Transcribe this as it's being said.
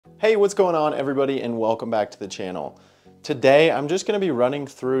Hey, what's going on everybody, and welcome back to the channel. Today, I'm just gonna be running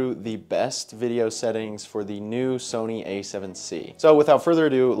through the best video settings for the new Sony A7C. So without further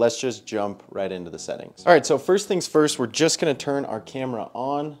ado, let's just jump right into the settings. All right, so first things first, we're just gonna turn our camera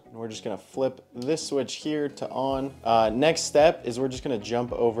on, and we're just gonna flip this switch here to on. Next step is we're just gonna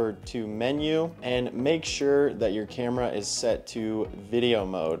jump over to menu and make sure that your camera is set to video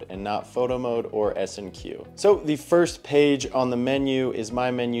mode and not photo mode or S&Q. So the first page on the menu is my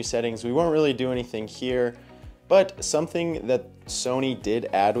menu settings. We won't really do anything here. But something that Sony did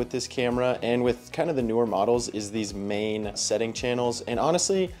add with this camera and with kind of the newer models is these main setting channels. And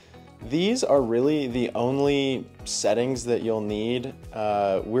honestly, these are really the only settings that you'll need.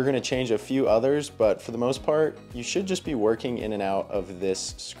 We're gonna change a few others, but for the most part, you should just be working in and out of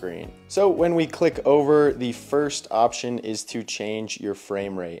this screen. So when we click over, the first option is to change your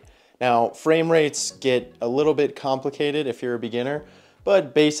frame rate. Now, frame rates get a little bit complicated if you're a beginner.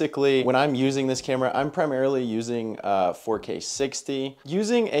 But basically, when I'm using this camera, I'm primarily using 4K 60.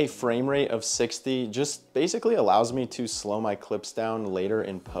 Using a frame rate of 60 just basically allows me to slow my clips down later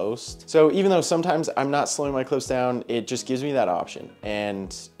in post. So even though sometimes I'm not slowing my clips down, it just gives me that option.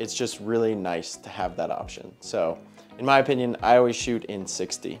 And it's just really nice to have that option. So in my opinion, I always shoot in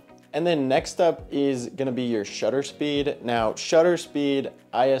 60. And then next up is gonna be your shutter speed. Now, shutter speed,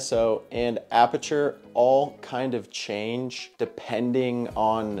 ISO, and aperture all kind of change depending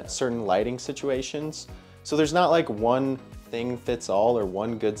on certain lighting situations. So there's not like one thing fits all or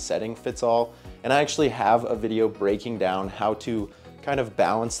one good setting fits all. And I actually have a video breaking down how to kind of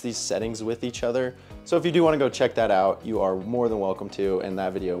balance these settings with each other. So if you do wanna go check that out, you are more than welcome to, and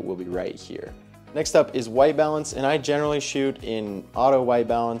that video will be right here. Next up is white balance, and I generally shoot in auto white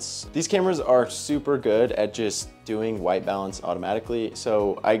balance. These cameras are super good at just doing white balance automatically,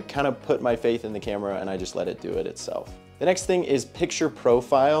 so I kind of put my faith in the camera and I just let it do it itself. The next thing is picture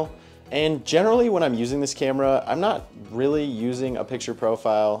profile, and generally when I'm using this camera, I'm not really using a picture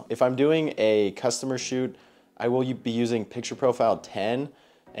profile. If I'm doing a customer shoot, I will be using picture profile 10,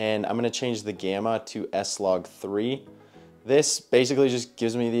 and I'm gonna change the gamma to S-Log3. This basically just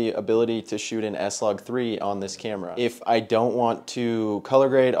gives me the ability to shoot in S-Log3 on this camera. If I don't want to color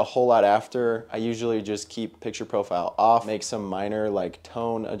grade a whole lot after, I usually just keep picture profile off, make some minor like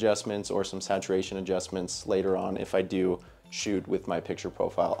tone adjustments or some saturation adjustments later on if I do shoot with my picture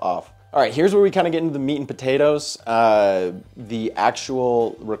profile off. All right, here's where we kind of get into the meat and potatoes, the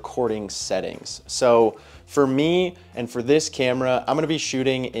actual recording settings. So for me and for this camera, I'm gonna be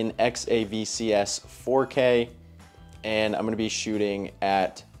shooting in XAVCS 4K, and I'm gonna be shooting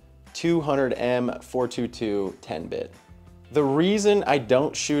at 200M 422 10-bit. The reason I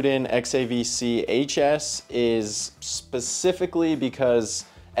don't shoot in XAVC HS is specifically because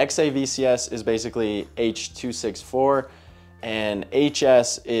XAVCS is basically H.264 and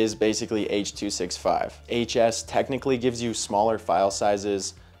HS is basically H.265. HS technically gives you smaller file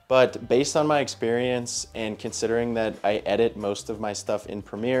sizes, but based on my experience and considering that I edit most of my stuff in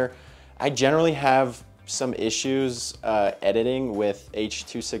Premiere, I generally have some issues editing with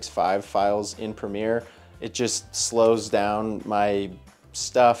H.265 files in Premiere. It just slows down my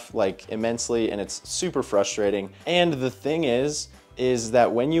stuff like immensely, and it's super frustrating. And the thing is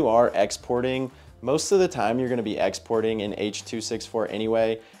that when you are exporting, most of the time you're gonna be exporting in H.264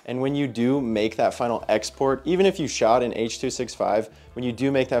 anyway. And when you do make that final export, even if you shot in H.265, when you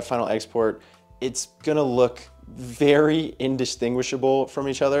do make that final export, it's gonna look very indistinguishable from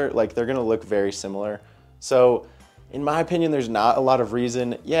each other. Like they're gonna look very similar. So in my opinion, there's not a lot of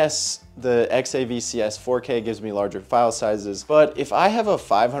reason. Yes, the XAVCS 4K gives me larger file sizes, but if I have a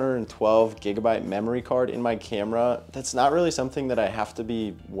 512 gigabyte memory card in my camera, that's not really something that I have to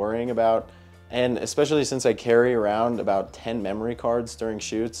be worrying about. And especially since I carry around about 10 memory cards during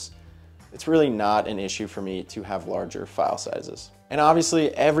shoots, it's really not an issue for me to have larger file sizes. And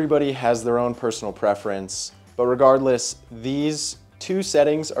obviously everybody has their own personal preference, but regardless, these two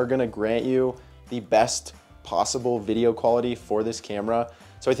settings are gonna grant you the best possible video quality for this camera.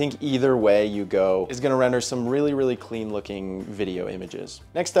 So I think either way you go is gonna render some really, really clean looking video images.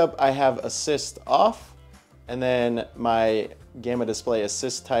 Next up, I have assist off, and then my gamma display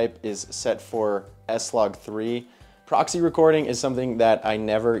assist type is set for S-Log3. Proxy recording is something that I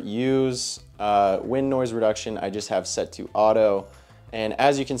never use. Wind noise reduction, I just have set to auto. And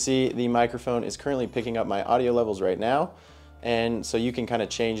as you can see, the microphone is currently picking up my audio levels right now. And so you can kind of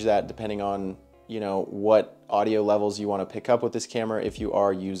change that depending on what audio levels you want to pick up with this camera if you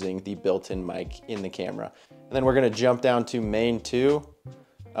are using the built-in mic in the camera. And then we're going to jump down to main 2.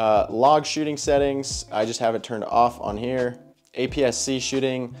 Log shooting settings, I just have it turned off on here. APS-C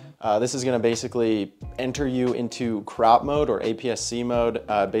shooting, this is gonna basically enter you into crop mode, or APS-C mode.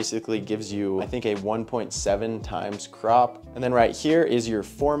 Basically gives you, I think, a 1.7 times crop. And then right here is your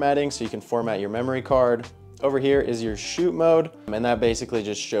formatting, so you can format your memory card. Over here is your shoot mode, and that basically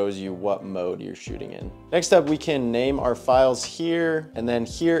just shows you what mode you're shooting in. Next up, we can name our files here, and then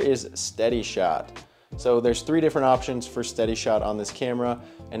here is steady shot. So there's 3 different options for steady shot on this camera,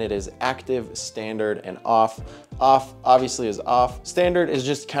 and it is active, standard, and off. Off obviously is off. Standard is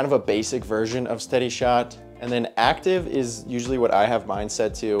just kind of a basic version of steady shot. And then active is usually what I have mine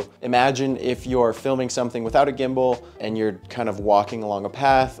set to. Imagine if you're filming something without a gimbal and you're kind of walking along a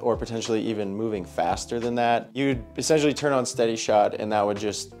path, or potentially even moving faster than that. You'd essentially turn on steady shot, and that would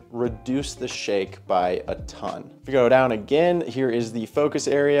just reduce the shake by a ton. If you go down again, here is the focus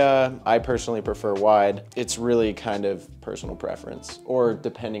area. I personally prefer wide. It's really kind of personal preference, or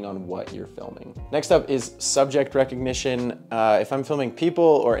depending on what you're filming. Next up is subject recognition. If I'm filming people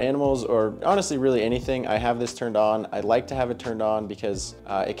or animals, or honestly really anything, I have this turned on. I like to have it turned on because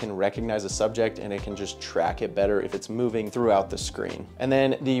it can recognize a subject, and it can just track it better if it's moving throughout the screen. And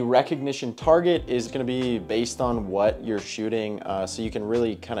then the recognition target is gonna be based on what you're shooting, so you can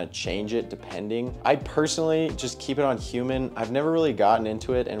really kind of change it depending. I personally just keep it on human. I've never really gotten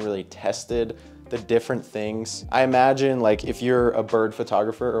into it and really tested the different things. I imagine, like, if you're a bird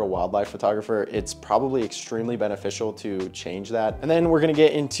photographer or a wildlife photographer, it's probably extremely beneficial to change that. And then we're gonna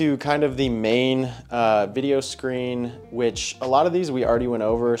get into kind of the main video screen, which a lot of these we already went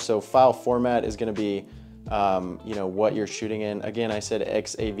over. So file format is gonna be you know, what you're shooting in. Again, I said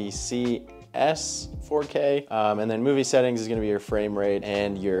XAVC S 4K, and then movie settings is gonna be your frame rate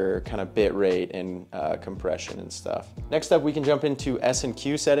and your kind of bit rate and compression and stuff. Next up, we can jump into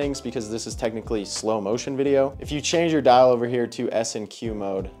S&Q settings, because this is technically slow motion video. If you change your dial over here to S&Q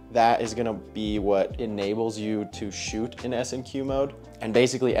mode, that is gonna be what enables you to shoot in S&Q mode. And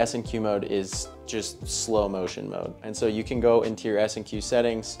basically S&Q mode is just slow motion mode. And so you can go into your S&Q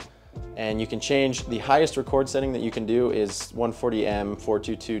settings, and you can change. The highest record setting that you can do is 140M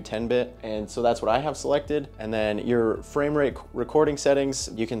 422 10-bit, and so that's what I have selected. And then your frame rate recording settings,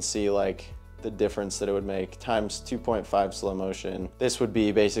 you can see like the difference that it would make, times 2.5 slow motion. This would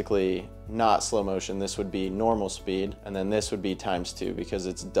be basically not slow motion, this would be normal speed, and then this would be times 2 because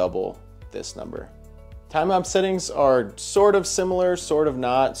it's double this number. Time-lapse settings are sort of similar, sort of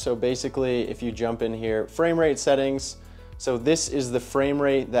not. So basically, if you jump in here, frame rate settings, so this is the frame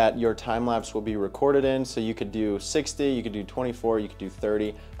rate that your time-lapse will be recorded in. So you could do 60, you could do 24, you could do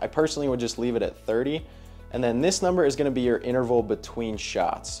 30. I personally would just leave it at 30. And then this number is gonna be your interval between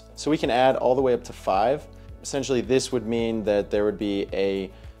shots. So we can add all the way up to 5. Essentially, this would mean that there would be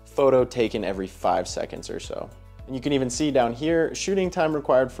a photo taken every 5 seconds or so. And you can even see down here, shooting time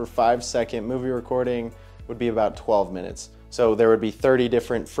required for 5-second movie recording would be about 12 minutes. So there would be 30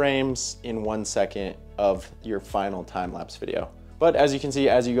 different frames in 1 second of your final time-lapse video. But as you can see,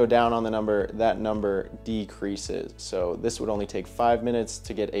 as you go down on the number, that number decreases. So this would only take 5 minutes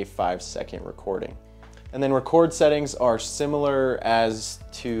to get a 5-second recording. And then record settings are similar as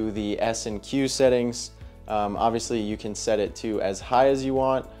to the S&Q settings. Obviously you can set it to as high as you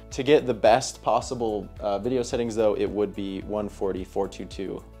want. To get the best possible video settings though, it would be 140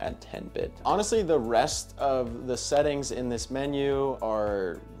 422 at 10-bit. Honestly, the rest of the settings in this menu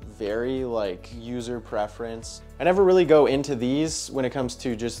are very like user preference. I never really go into these when it comes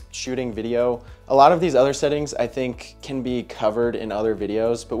to just shooting video. A lot of these other settings I think can be covered in other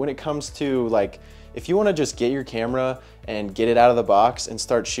videos, but when it comes to like, if you want to just get your camera and get it out of the box and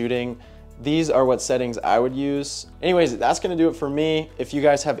start shooting, these are what settings I would use. Anyways, that's gonna do it for me. If you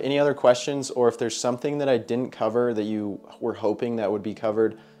guys have any other questions, or if there's something that I didn't cover that you were hoping that would be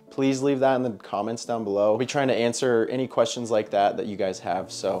covered, please leave that in the comments down below. I'll be trying to answer any questions like that you guys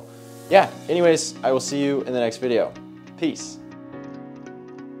have. So yeah, anyways, I will see you in the next video. Peace.